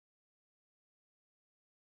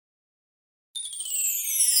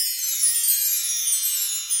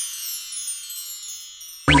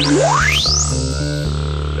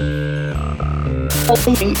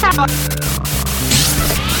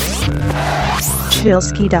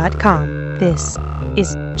Chillsky.com. This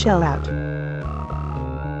is Chill Out.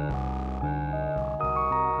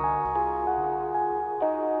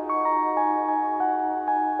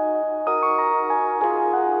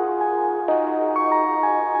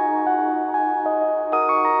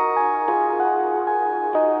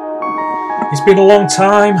 It's been a long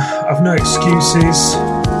time, I've no excuses.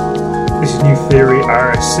 This is New Theory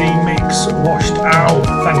RSC mix, washed out.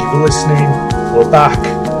 Thank you for listening. We're back.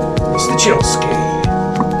 It's the Chillsky.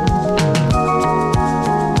 Thank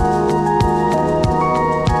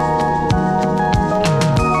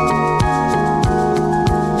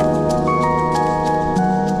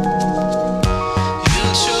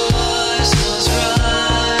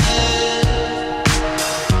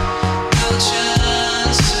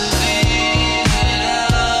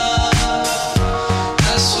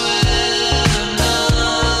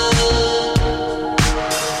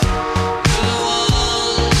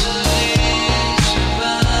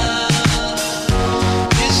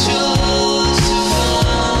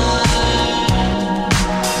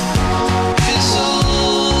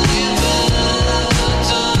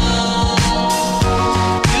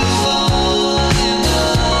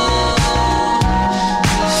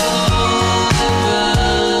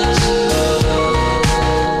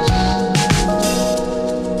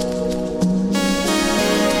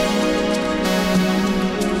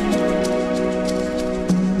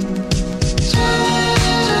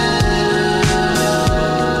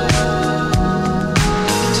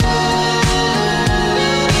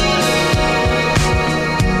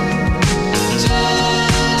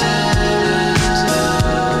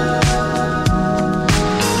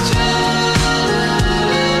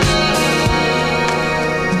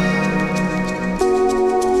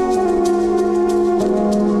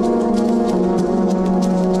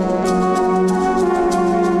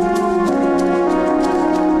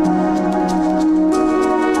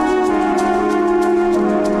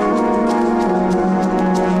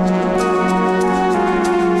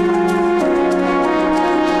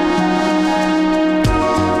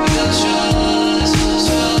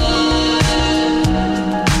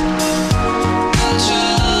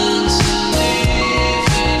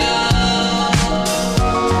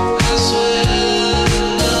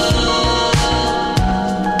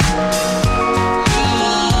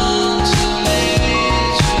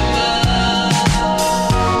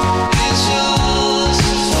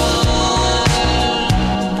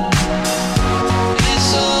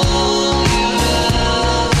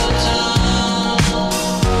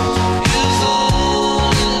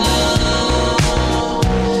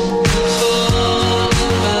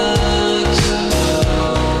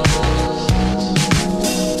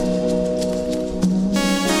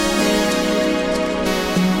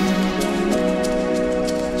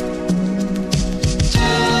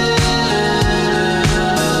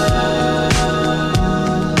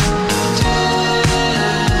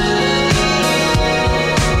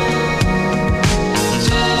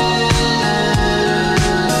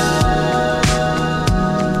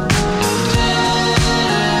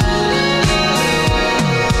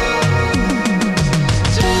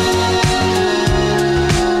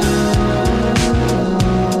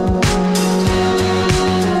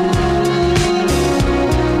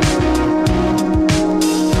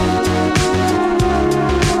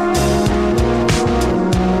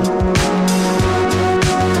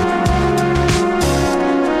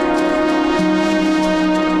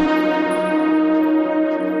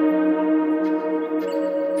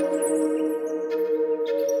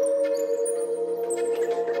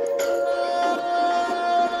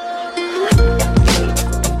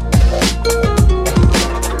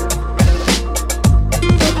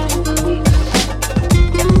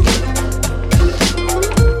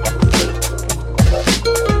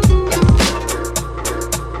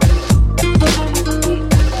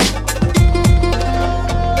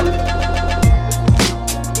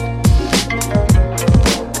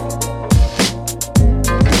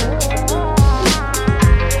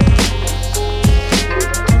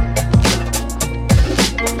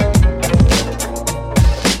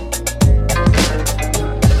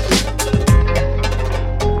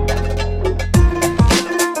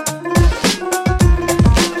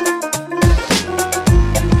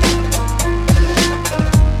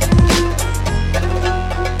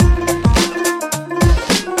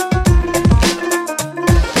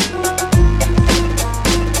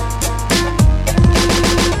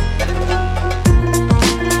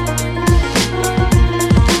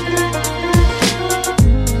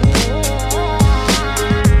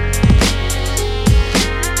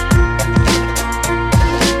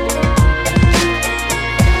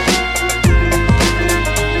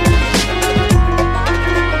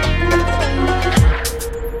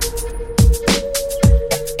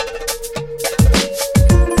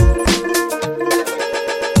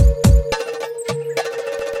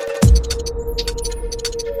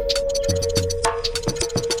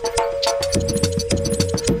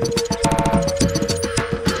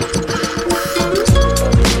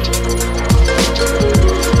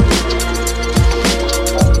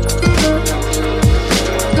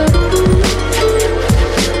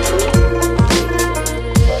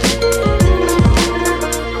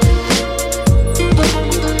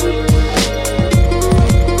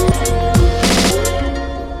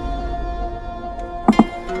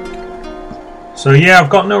So yeah, I've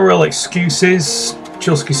got no real excuses.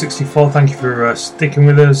 Chillsky64, thank you for sticking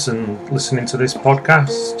with us and listening to this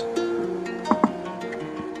podcast.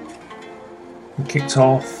 We kicked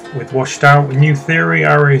off with Washed Out with New Theory,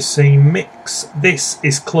 RAC mix. This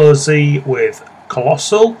is Closey with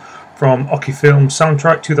Colossal from Oki Film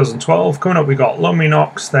soundtrack 2012. Coming up, we got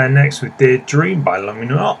Luminox there next with Dear Dream by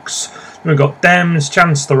Luminox. Then we got Dems,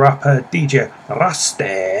 Chance the Rapper, DJ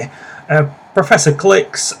Raste, Professor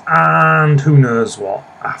Clicks, and who knows what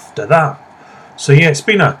after that. So yeah, it's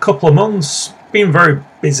been a couple of months. Been very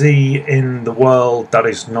busy in the world that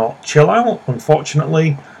is not chill out,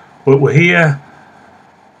 unfortunately. But we're here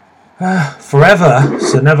forever,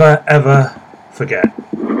 so never ever forget.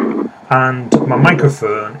 And my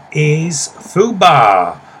microphone is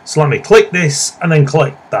Fubar. So let me click this and then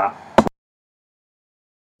click that.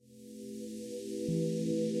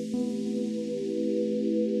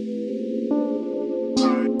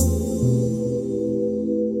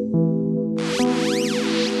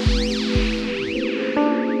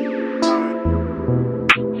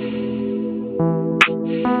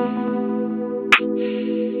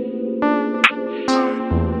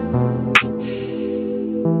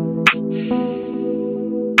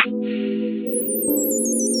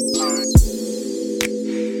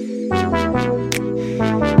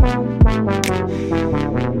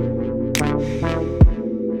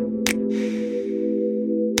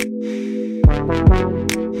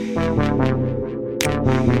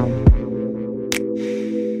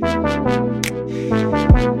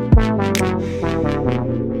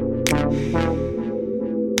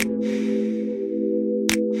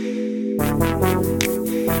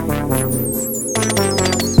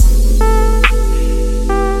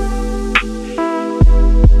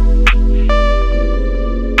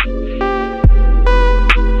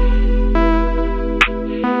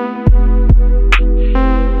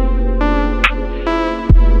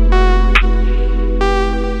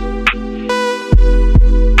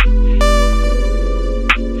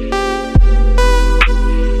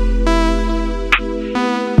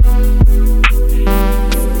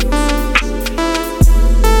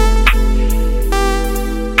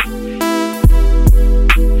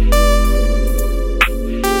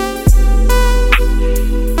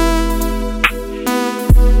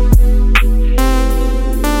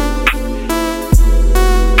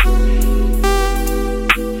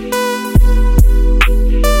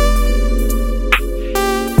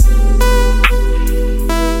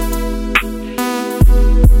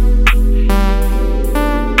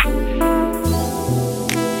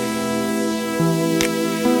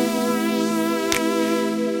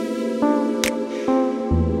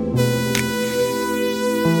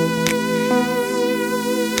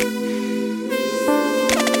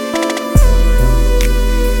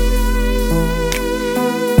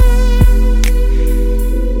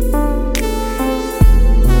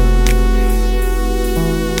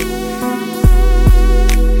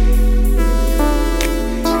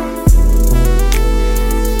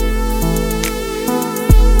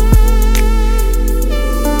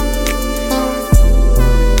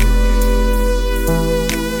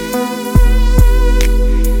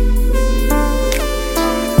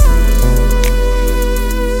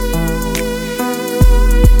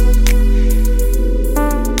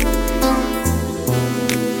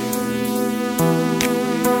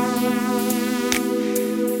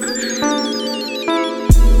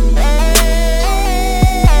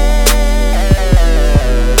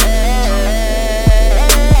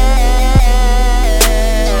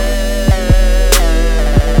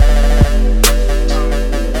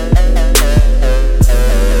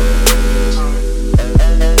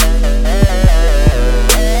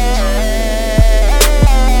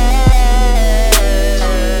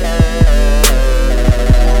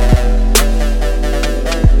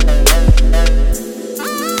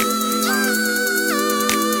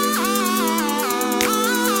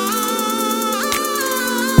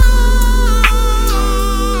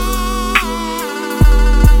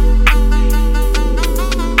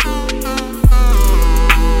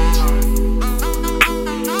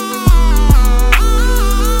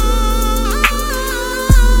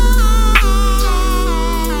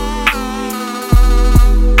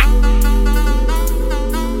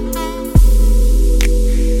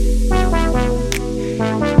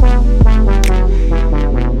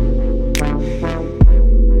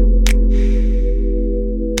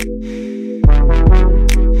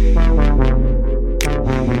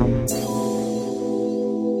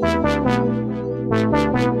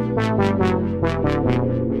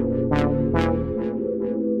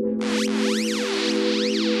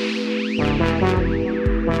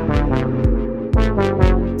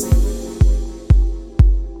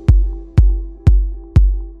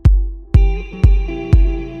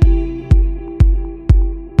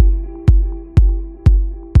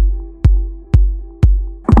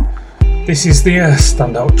 This is the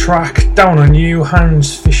standout track, Down on You,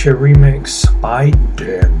 Hans Fischer remix by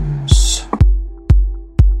Dims.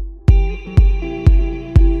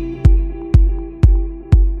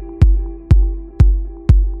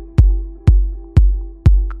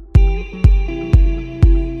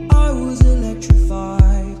 I was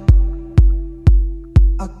electrified.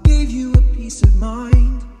 I gave you a peace of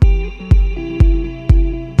mind,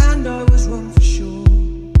 and I was wrong for sure.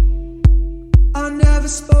 I never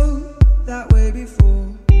spoke that way before.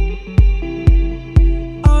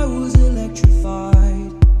 I was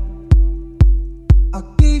electrified. I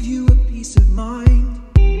gave you a peace of mind,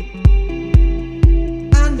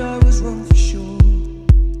 and I was wrong for sure.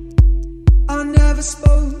 I never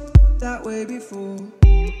spoke that way before.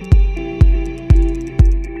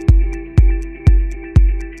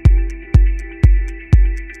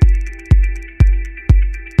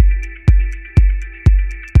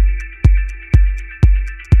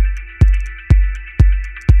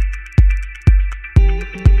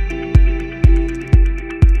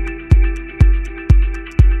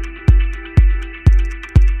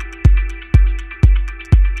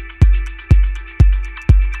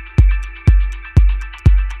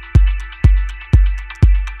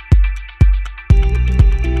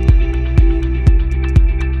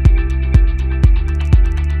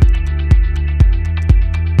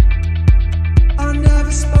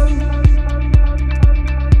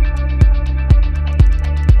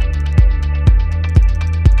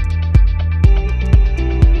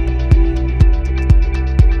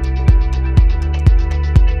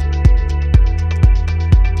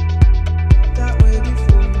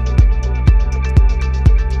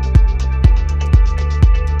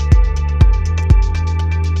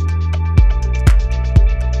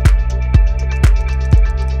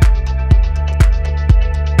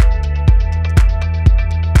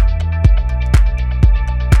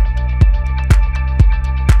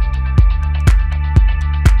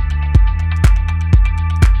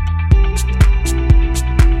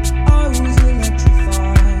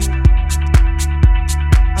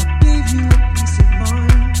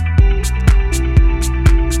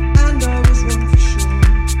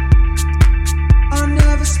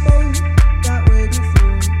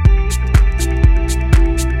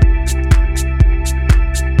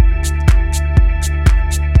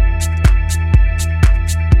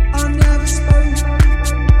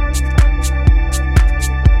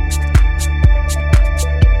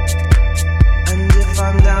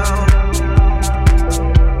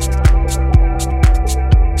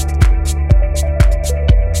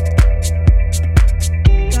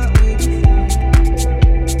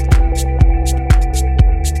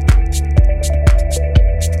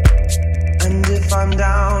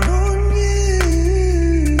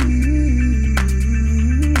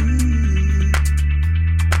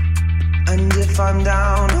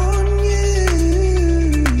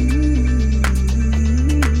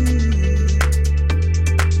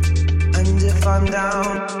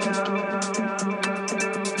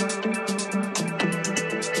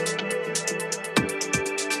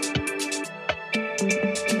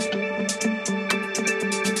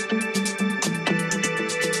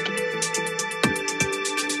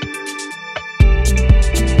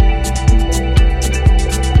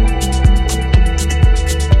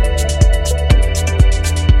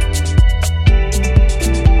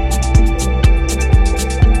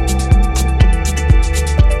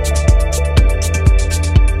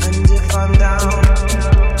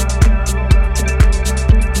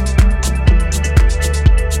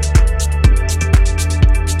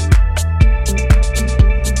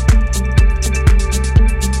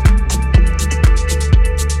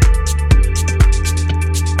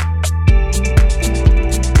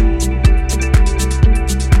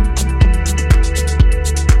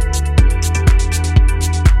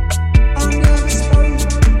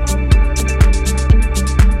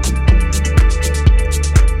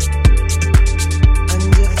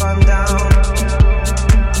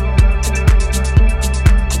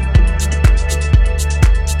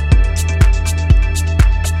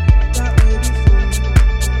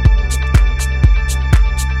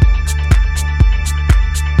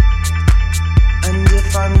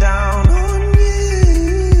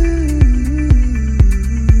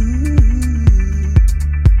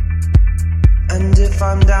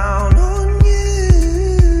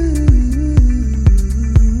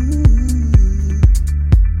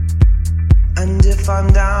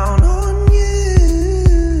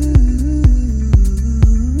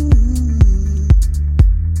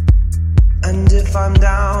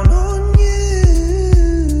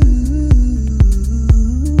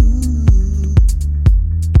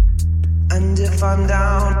 if I'm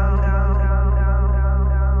down.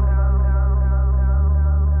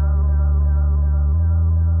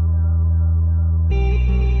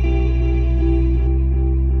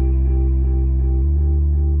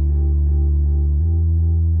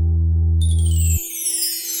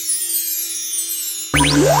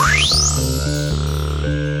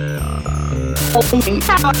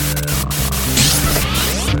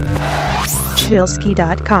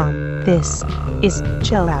 Chillsky.com. This is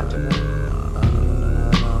Chill Out.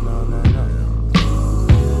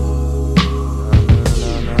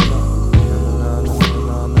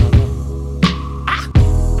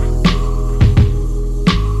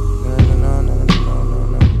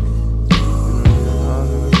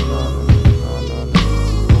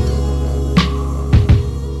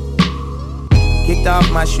 Kicked off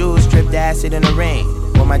my shoes, tripped acid in the rain.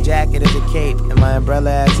 Wore my jacket as a cape and my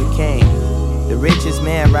umbrella as a cane. The richest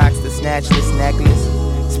man rocks the snatchless necklace.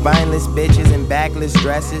 Spineless bitches in backless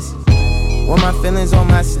dresses. Wore my feelings on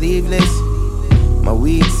my sleeveless. My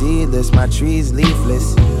weed seedless, my trees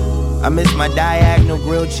leafless. I miss my diagonal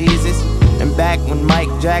grilled cheeses. And back when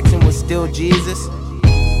Mike Jackson was still Jesus.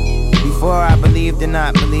 Before I believed in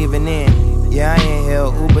not believing in. Yeah, I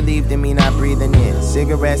inhale, who believed in me not breathing in?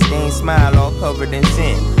 Cigarette stained smile all covered in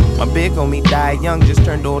sin. My big homie died young, just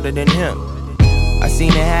turned older than him. I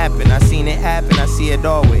seen it happen, I seen it happen, I see it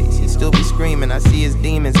always. He still be screaming, I see his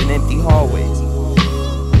demons in empty hallways.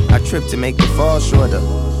 I tripped to make the fall shorter.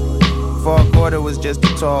 Fall quarter was just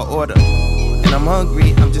a tall order. And I'm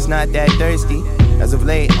hungry, I'm just not that thirsty. As of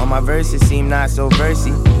late, all my verses seem not so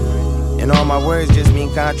versy. And all my words just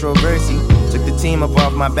mean controversy. Took the team up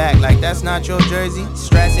off my back like that's not your jersey.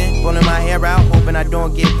 Stressing, pulling my hair out, hoping I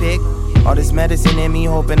don't get picked. All this medicine in me,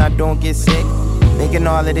 hoping I don't get sick. Making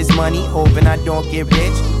all of this money, hoping I don't get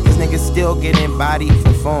rich. Cause niggas still getting bodied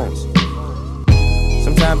for phones.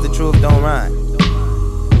 Sometimes the truth don't rhyme.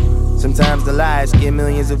 Sometimes the lies get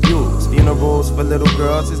millions of views. Funerals for little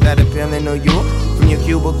girls, is that appealing to you? From your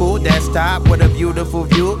cubicle, desktop, what a beautiful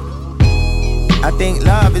view. I think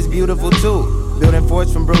love is beautiful too. Building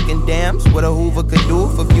forts from broken dams, what a Hoover could do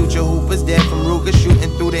for future hoopers dead from Ruger, shooting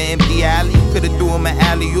through the empty alley. Could've threw him an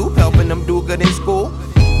alley-oop, helping them do good in school.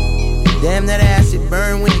 Damn, that acid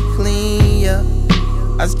burn when it clean, yeah.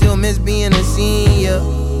 I still miss being a senior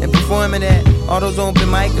and performing at all those open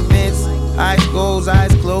mic events. Eyes closed,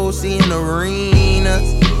 seeing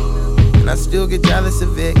arenas. And I still get jealous of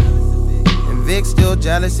Vic, and Vic's still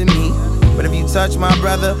jealous of me. But if you touch my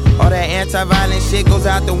brother, all that anti-violent shit goes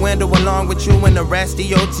out the window along with you and the rest of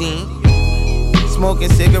your team. Smoking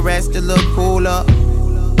cigarettes to look cooler.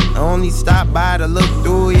 I only stop by to look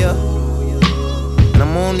through ya. And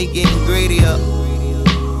I'm only getting greedier.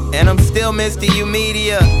 And I'm still Mr. You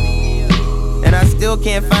Media. And I still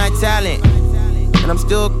can't find talent. And I'm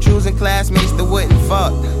still choosing classmates that wouldn't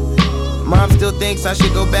fuck. Mom still thinks I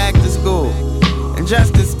should go back to school. And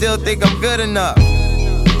Justin still think I'm good enough.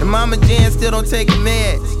 And Mama Jan still don't take her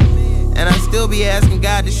meds. And I still be asking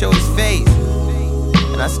God to show his face.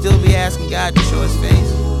 And I still be asking God to show his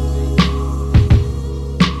face.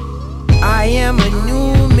 I am a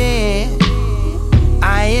new man.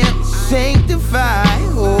 I am sanctified.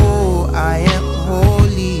 Oh, I am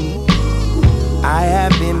holy. I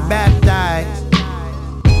have been baptized.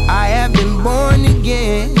 I have been born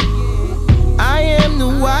again. I am the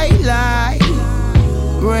white light.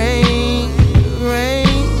 Rain,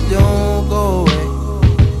 rain, don't go away.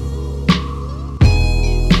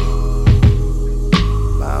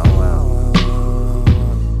 Bow, wow, bow,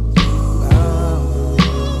 wow,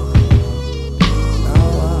 bow,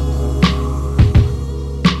 wow.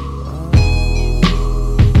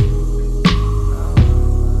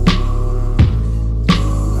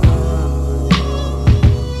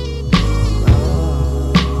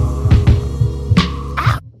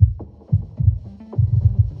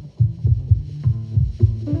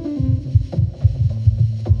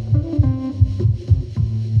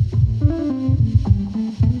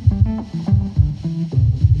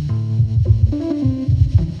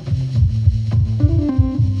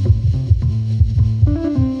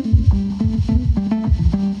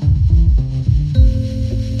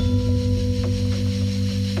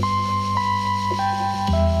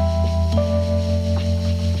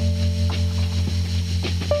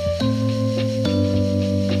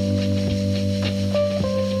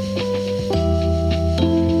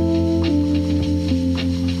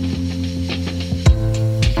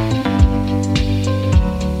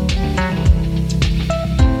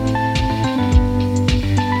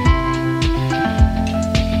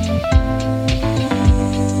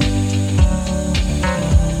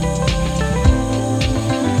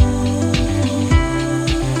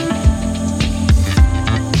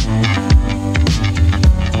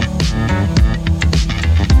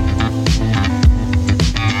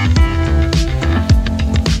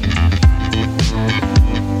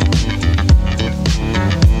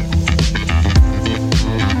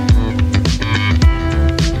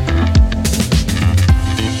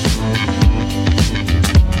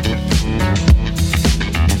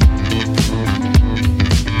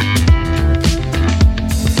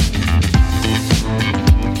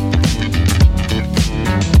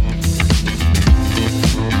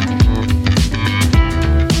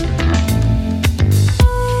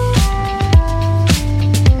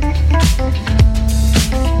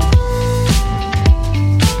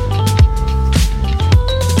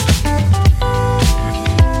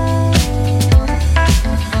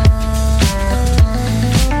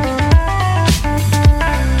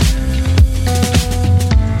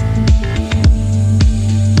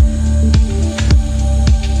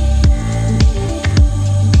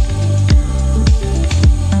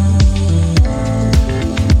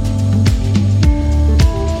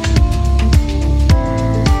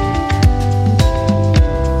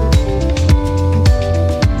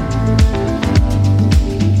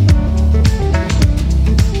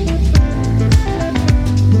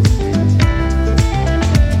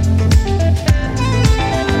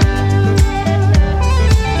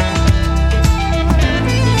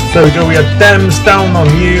 So we go, we had Dems, Down on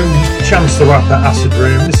You, Chance the Rapper, Acid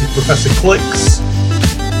Room. This is Professor Clicks,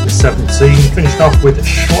 the 17. Finished off with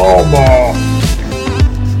Shlomo,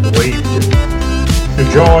 The Way You Do.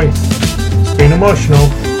 Enjoy. It's been emotional,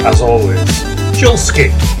 as always.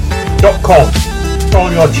 Chillsky.com for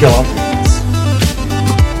all your chill out needs.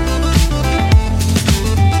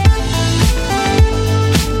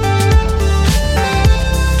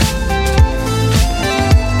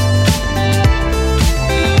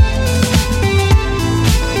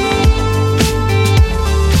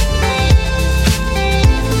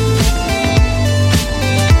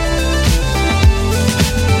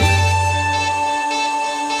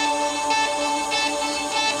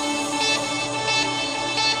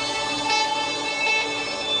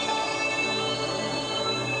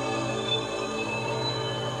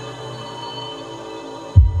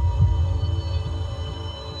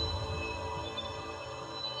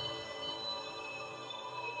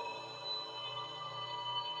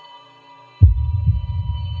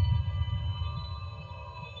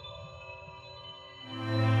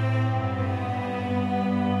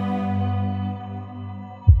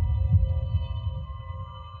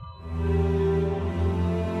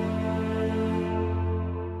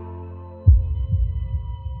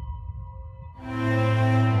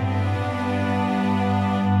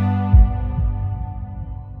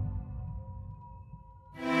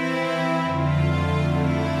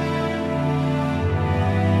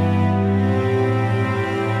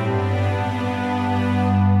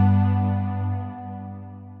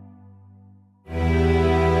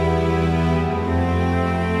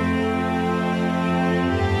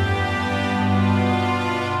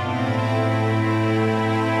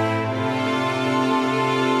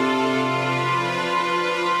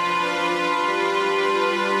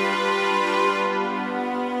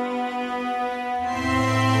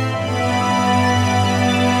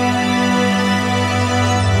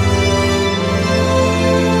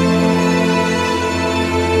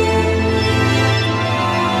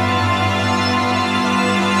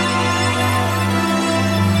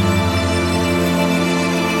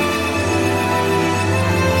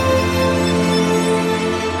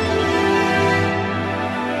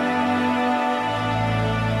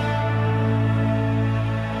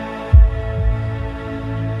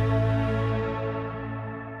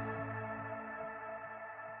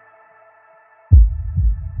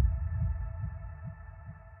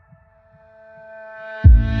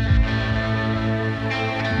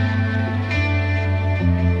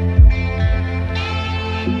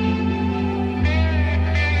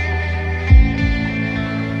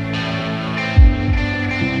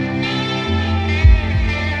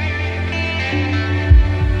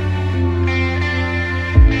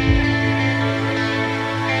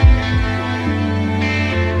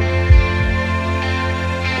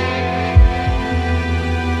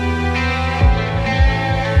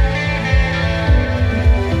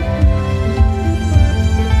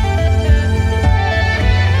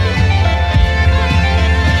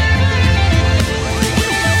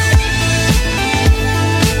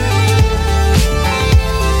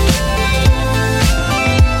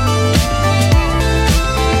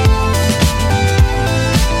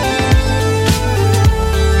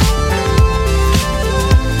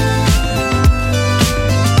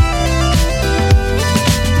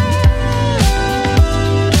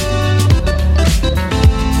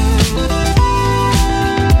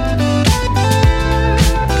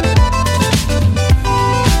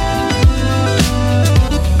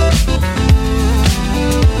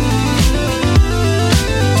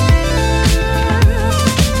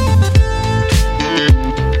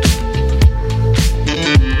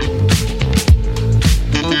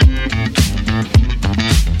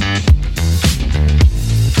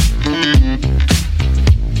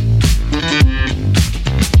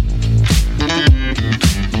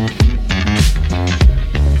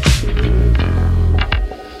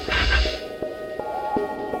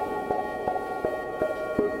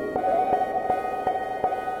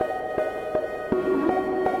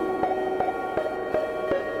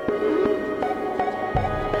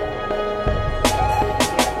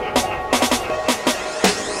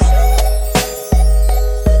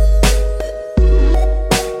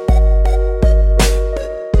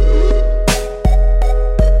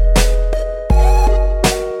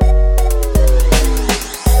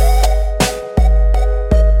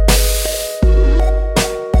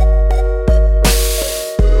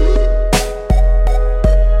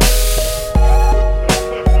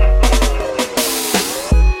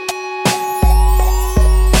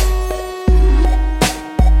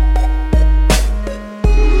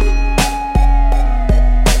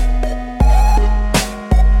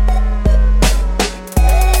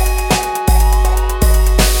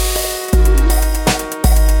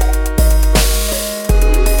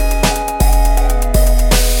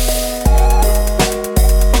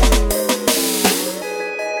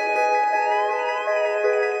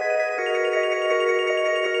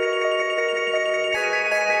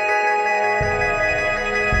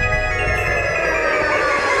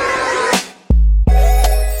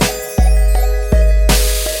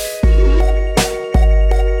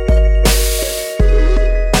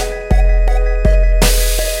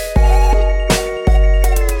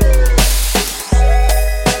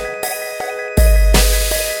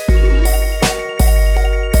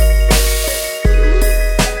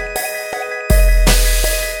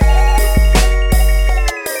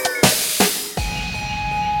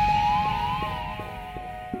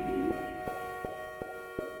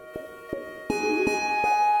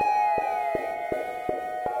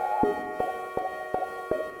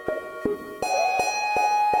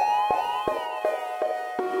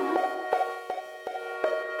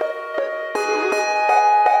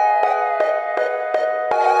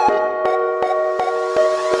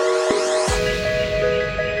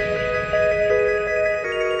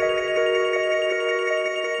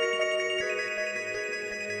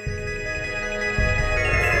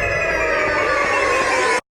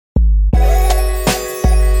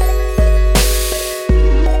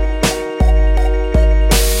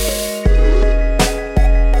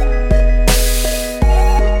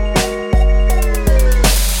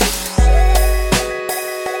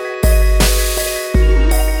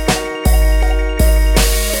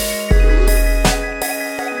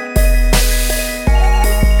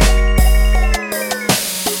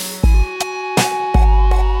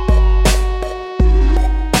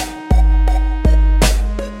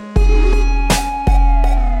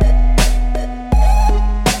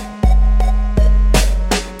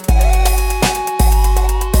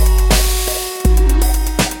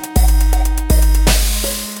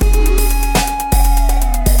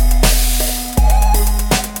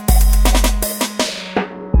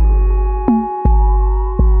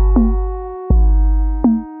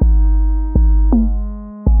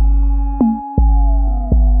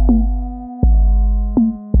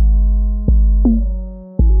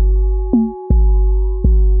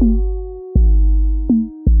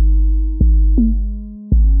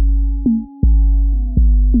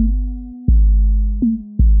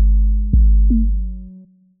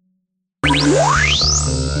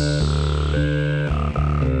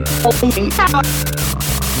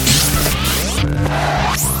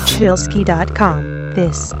 Chillsky.com.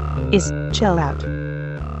 This is Chill Out.